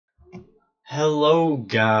Hello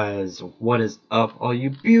guys, what is up all you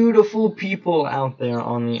beautiful people out there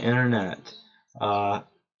on the internet?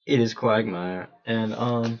 It is Quagmire,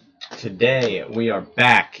 and today we are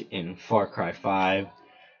back in Far Cry 5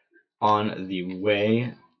 on the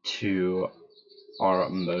way to our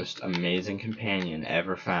most amazing companion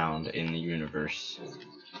ever found in the universe.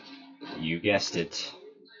 You guessed it,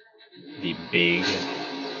 the big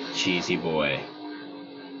cheesy boy.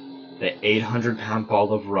 The 800-pound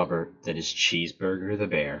ball of rubber that is Cheeseburger the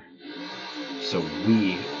bear. So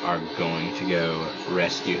we are going to go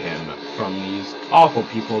rescue him from these awful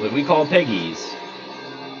people that we call piggies.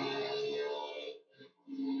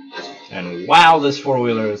 And wow, this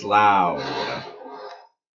four-wheeler is loud.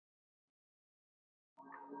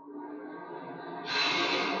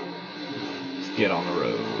 Let's get on the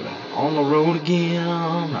road. On the road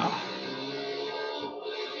again. Oh.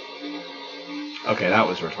 Okay, that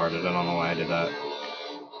was retarded. I don't know why I did that.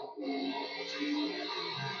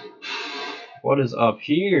 What is up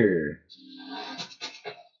here?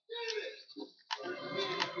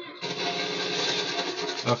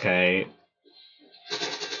 Okay.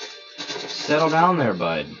 Settle down there,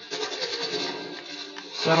 bud.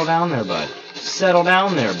 Settle down there, bud. Settle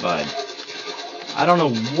down there, bud. I don't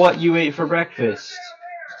know what you ate for breakfast,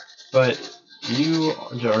 but you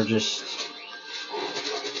are just...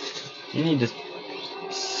 You need to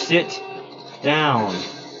sit down.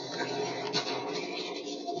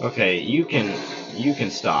 Okay, you can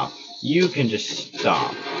stop. You can just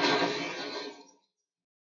stop.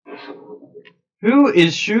 Who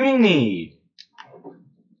is shooting me?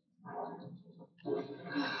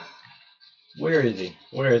 Where is he?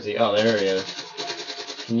 Where is he? Oh, there he is.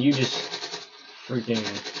 Can you just freaking...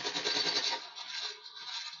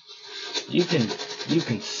 You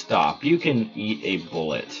can stop. You can eat a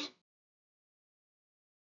bullet.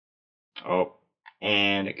 Oh,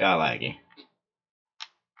 and it got laggy.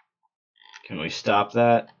 Can we stop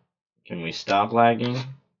that? Can we stop lagging a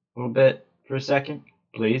little bit for a second,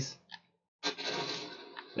 please?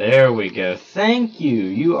 There we go. Thank you.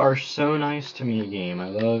 You are so nice to me, game. I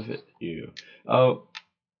love you. Oh,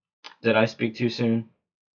 did I speak too soon?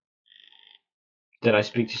 Did I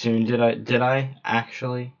speak too soon? Did I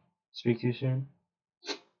actually speak too soon?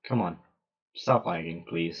 Come on. Stop lagging,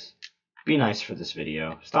 please. Be nice for this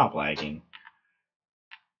video. Stop lagging.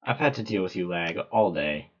 I've had to deal with you lag all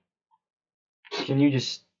day. Can you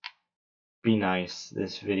just be nice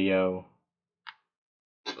this video?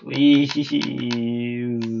 Please.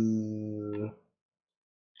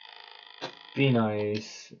 Be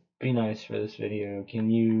nice. Be nice for this video.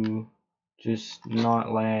 Can you just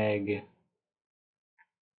not lag?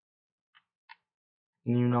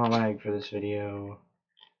 Can you not lag for this video?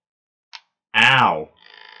 Ow!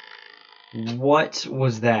 What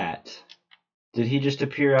was that? Did he just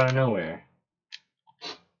appear out of nowhere?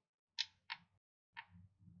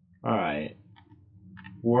 Alright.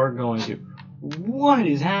 We're going to... What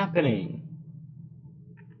is happening?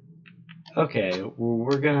 Okay,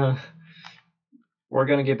 we're gonna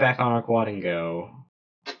get back on our quad and go.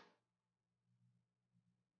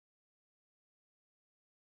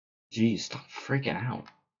 Jeez, stop freaking out.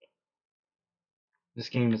 This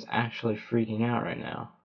game is actually freaking out right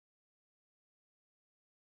now.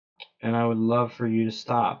 And I would love for you to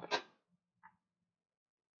stop.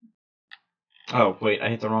 Oh, wait, I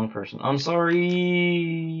hit the wrong person. I'm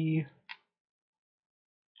sorry!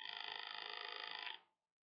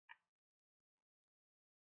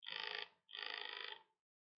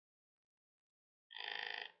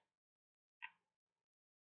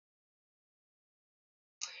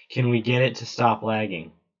 Can we get it to stop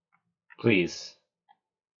lagging? Please.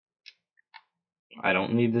 I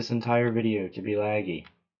don't need this entire video to be laggy.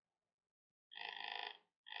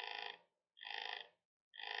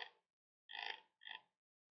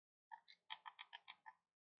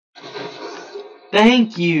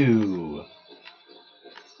 Thank you!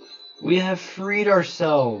 We have freed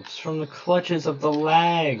ourselves from the clutches of the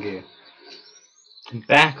lag.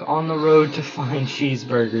 Back on the road to find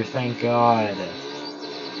Cheeseburger, thank God.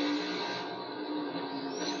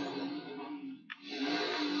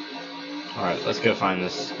 Alright, let's go find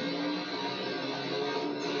this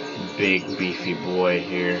big beefy boy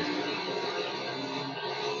here.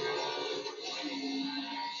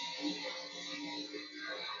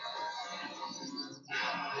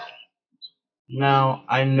 Now,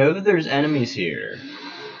 I know that there's enemies here,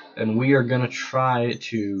 and we are gonna try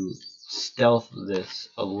to stealth this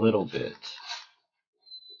a little bit,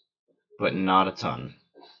 but not a ton.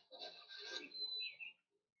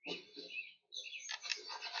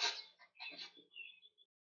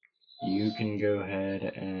 You can go ahead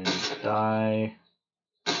and die.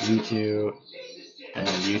 you 2, and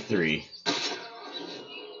you 3.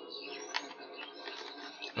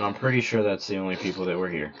 And I'm pretty sure that's the only people that were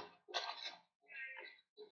here.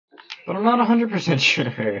 But I'm not 100%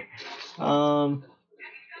 sure.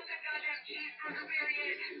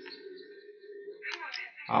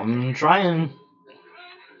 I'm trying.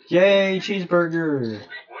 Yay, cheeseburger! Whatever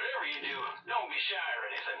you do, don't be shy or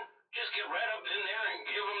anything. Just get right up in there and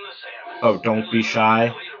give them the salmon. Oh, don't be shy. Right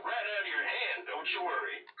out of your hand, don't you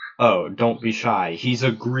worry. Oh, don't be shy. He's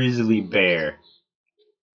a grizzly bear.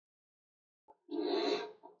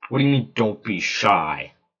 What do you mean, don't be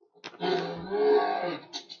shy?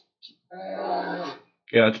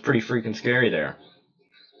 Yeah, it's pretty freaking scary there.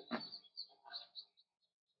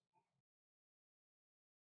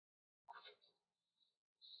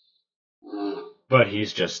 But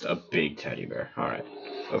he's just a big teddy bear. Alright,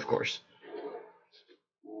 of course.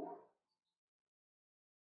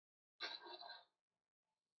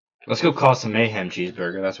 Let's go cause some mayhem,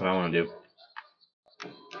 cheeseburger. That's what I want to do.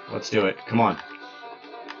 Let's do it. Come on.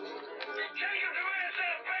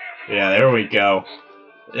 Yeah, there we go.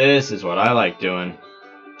 This is what I like doing.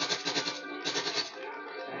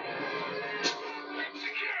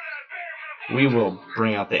 We will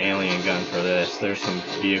bring out the alien gun for this. There's some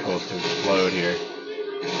vehicles to explode here.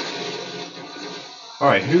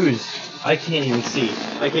 Alright, who's... I can't even see.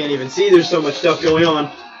 I can't even see. There's so much stuff going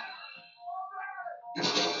on.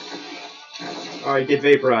 Alright, get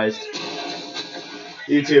vaporized.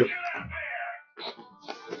 You too.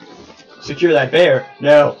 Secure that bear.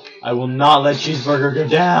 No, I will not let Cheeseburger go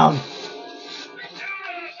down.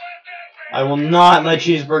 I will not let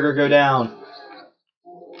Cheeseburger go down.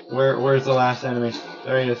 Where's the last enemy?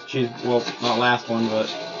 There he is. Well, not last one, but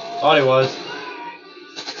thought he was.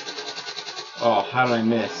 Oh, how did I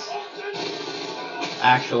miss?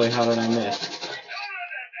 Actually, how did I miss?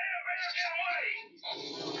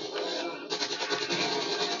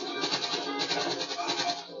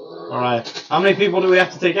 Alright, how many people do we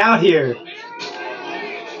have to take out here?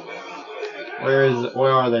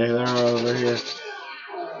 Where are they? They're over here.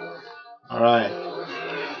 Alright.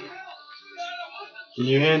 Can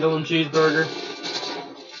you handle them, Cheeseburger?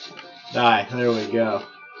 Die. There we go.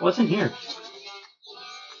 What's in here?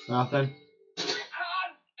 Nothing.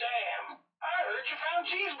 Hot damn! I heard you found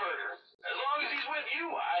Cheeseburger. As long as he's with you,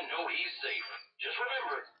 I know he's safe. Just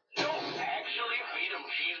remember, don't actually feed him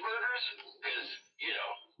cheeseburgers, because, you know,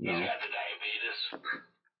 he's got the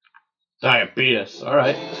diabetes. Diabetes.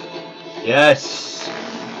 Alright. Yes.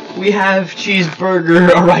 We have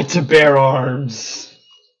Cheeseburger, a right to bear arms.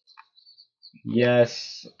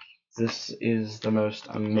 Yes. This is the most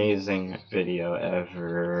amazing video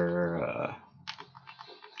ever.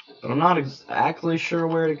 But I'm not exactly sure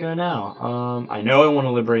where to go now. I know I want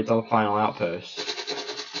to liberate the final outpost.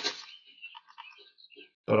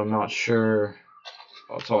 But I'm not sure.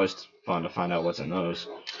 Well, it's always fun to find out what's in those.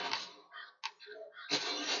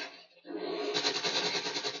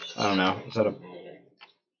 I don't know. Is that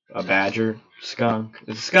a badger? Skunk?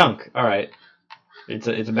 It's a skunk. Alright. It's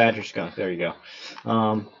a badger skunk. There you go.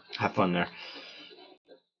 Have fun there.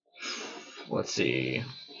 Let's see.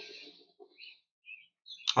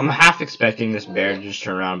 I'm half expecting this bear to just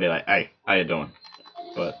turn around and be like, "Hey, how you doing?"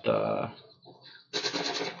 But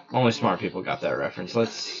only smart people got that reference.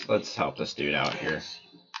 Let's help this dude out here.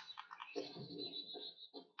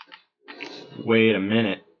 Wait a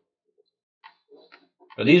minute.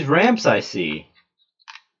 Are these ramps I see?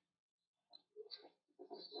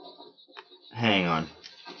 Hang on.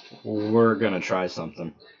 We're gonna try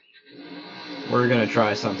something. We're gonna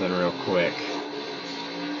try something real quick.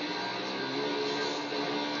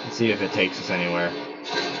 Let's see if it takes us anywhere.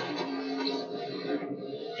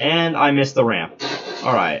 And I missed the ramp.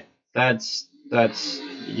 Alright. That's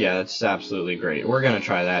absolutely great. We're gonna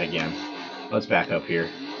try that again. Let's back up here.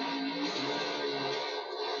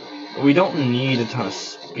 We don't need a ton of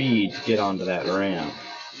speed to get onto that ramp.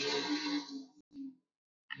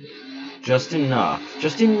 Just enough.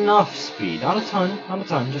 Just enough speed. Not a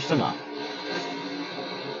ton, just enough.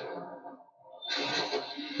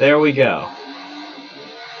 There we go.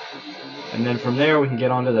 And then from there we can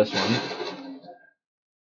get onto this one.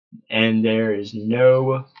 And there is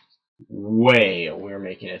no way we're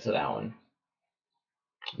making it to that one.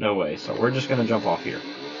 No way. So we're just gonna jump off here.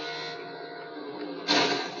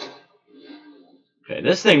 Okay,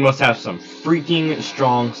 this thing must have some freaking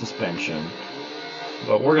strong suspension.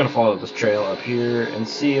 But we're gonna follow this trail up here and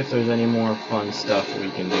see if there's any more fun stuff we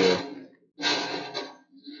can do.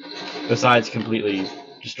 Besides completely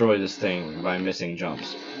destroy this thing by missing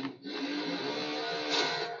jumps.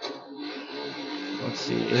 Let's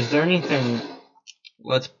see, is there anything...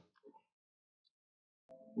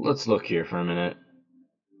 Let's look here for a minute.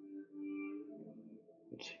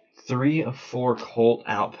 3 of 4 cult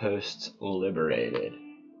outposts liberated.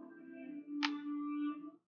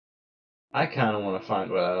 I kind of want to find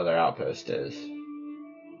what that other outpost is.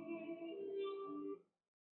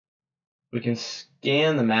 We can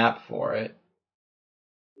scan the map for it.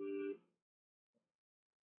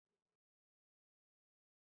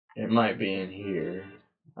 It might be in here.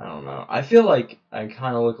 I don't know. I feel like I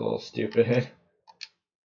kind of look a little stupid.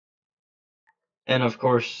 And of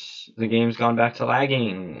course, the game's gone back to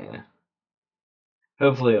lagging.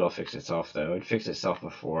 Hopefully it'll fix itself, though. It fixed itself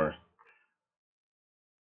before.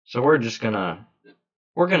 So we're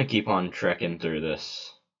gonna keep on trekking through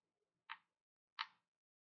this.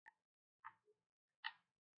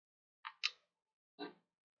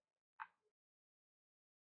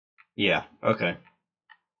 Yeah, okay.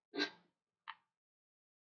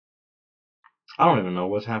 I don't even know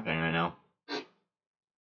what's happening right now.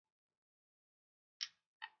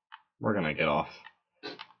 We're gonna get off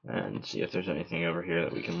and see if there's anything over here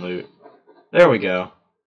that we can loot. There we go.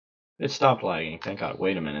 It stopped lagging, thank God.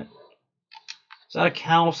 Wait a minute. Is that a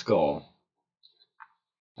cow skull?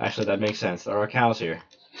 Actually, that makes sense. There are cows here.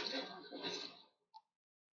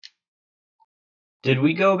 Did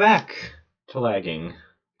we go back to lagging?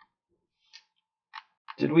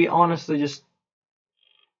 Did we honestly just...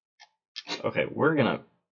 Okay, we're gonna...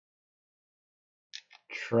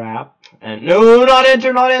 Trap and... No, not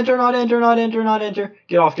enter, not enter, not enter, not enter, not enter.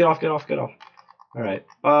 Get off, get off, get off, get off. Alright,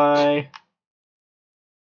 bye.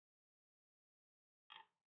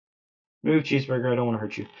 Move, cheeseburger, I don't want to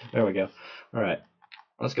hurt you. There we go. Alright,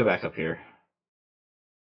 let's go back up here.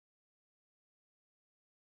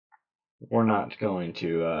 We're not going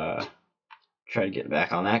to try to get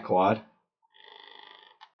back on that quad.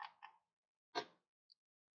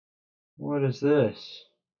 What is this?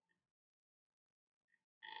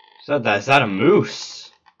 Is that a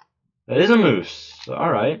moose? That is a moose.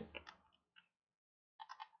 Alright.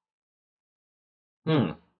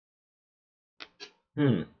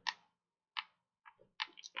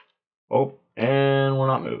 Oh, and we're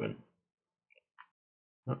not moving.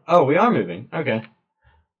 Oh, we are moving. Okay.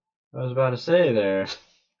 I was about to say there.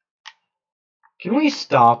 Can we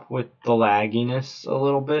stop with the lagginess a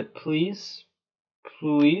little bit, please?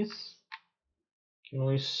 Please? Can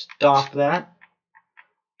we stop that?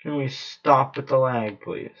 Can we stop with the lag,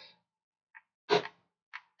 please?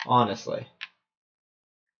 Honestly.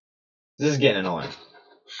 This is getting annoying.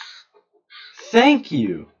 Thank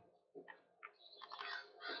you!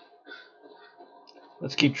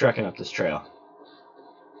 Let's keep trekking up this trail.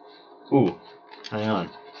 Ooh, hang on.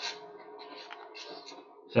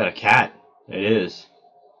 Is that a cat? It is.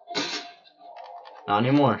 Not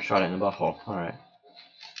anymore. Shot it in the butthole. Alright.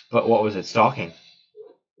 But what was it stalking?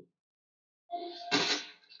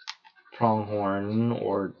 Pronghorn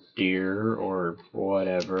or deer or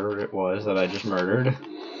whatever it was that I just murdered.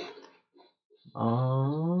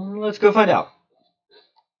 Let's go find out.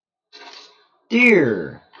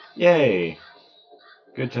 Deer! Yay!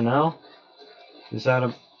 Good to know. Is that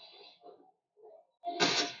a...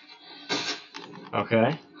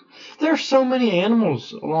 Okay. There are so many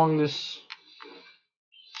animals along this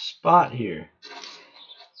spot here.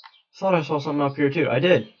 Thought I saw something up here too. I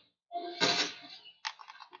did.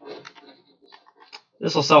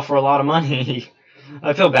 This will sell for a lot of money.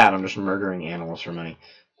 I feel bad. I'm just murdering animals for money.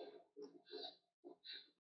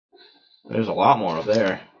 There's a lot more up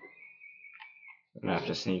there. I'm gonna have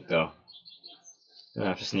to sneak though. Gonna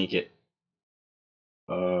have to sneak it.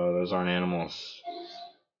 Oh, those aren't animals.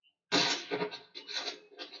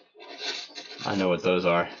 I know what those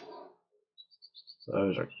are.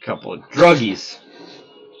 Those are a couple of druggies.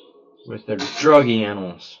 With their druggy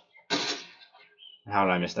animals. How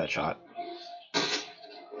did I miss that shot?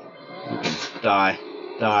 You can die.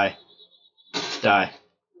 Die. Die.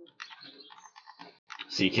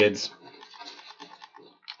 See, kids?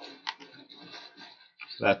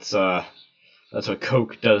 That's what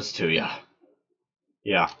Coke does to ya.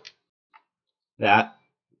 Yeah. That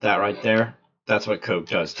right there, that's what Coke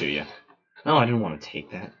does to you. No, I didn't want to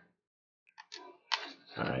take that.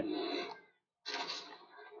 Alright.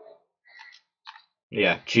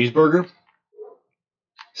 Yeah, cheeseburger.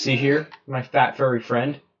 See here, my fat furry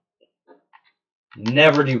friend.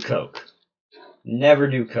 Never do Coke. Never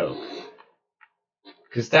do Coke.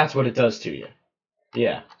 Because that's what it does to you.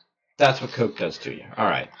 Yeah, that's what Coke does to you.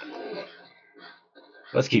 Alright.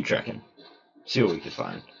 Let's keep trekking. See what we can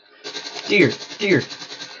find. Deer! Deer!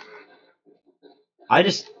 I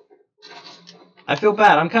feel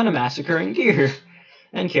bad. I'm kind of massacring deer.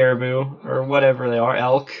 And caribou. Or whatever they are.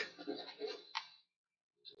 Elk.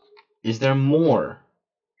 Is there more?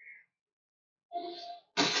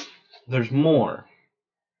 There's more.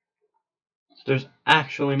 There's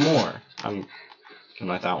actually more. I'm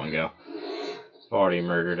gonna let that one go. I've already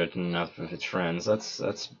murdered enough of its friends. That's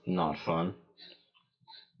not fun.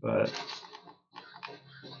 But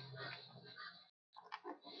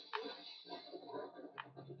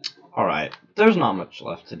alright, there's not much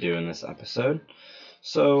left to do in this episode.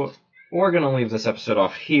 So we're gonna leave this episode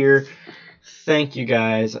off here. Thank you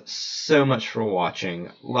guys so much for watching.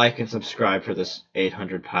 Like and subscribe for this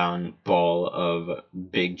 800-pound ball of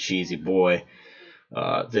big cheesy boy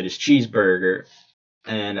that is Cheeseburger.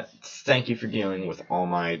 And thank you for dealing with all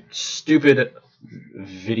my stupid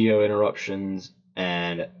video interruptions.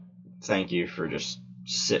 And thank you for just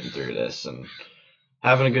sitting through this and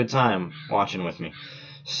having a good time watching with me.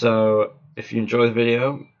 So if you enjoy the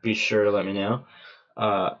video, be sure to let me know.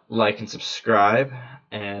 Like and subscribe,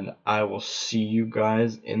 and I will see you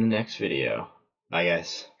guys in the next video. Bye,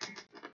 guys.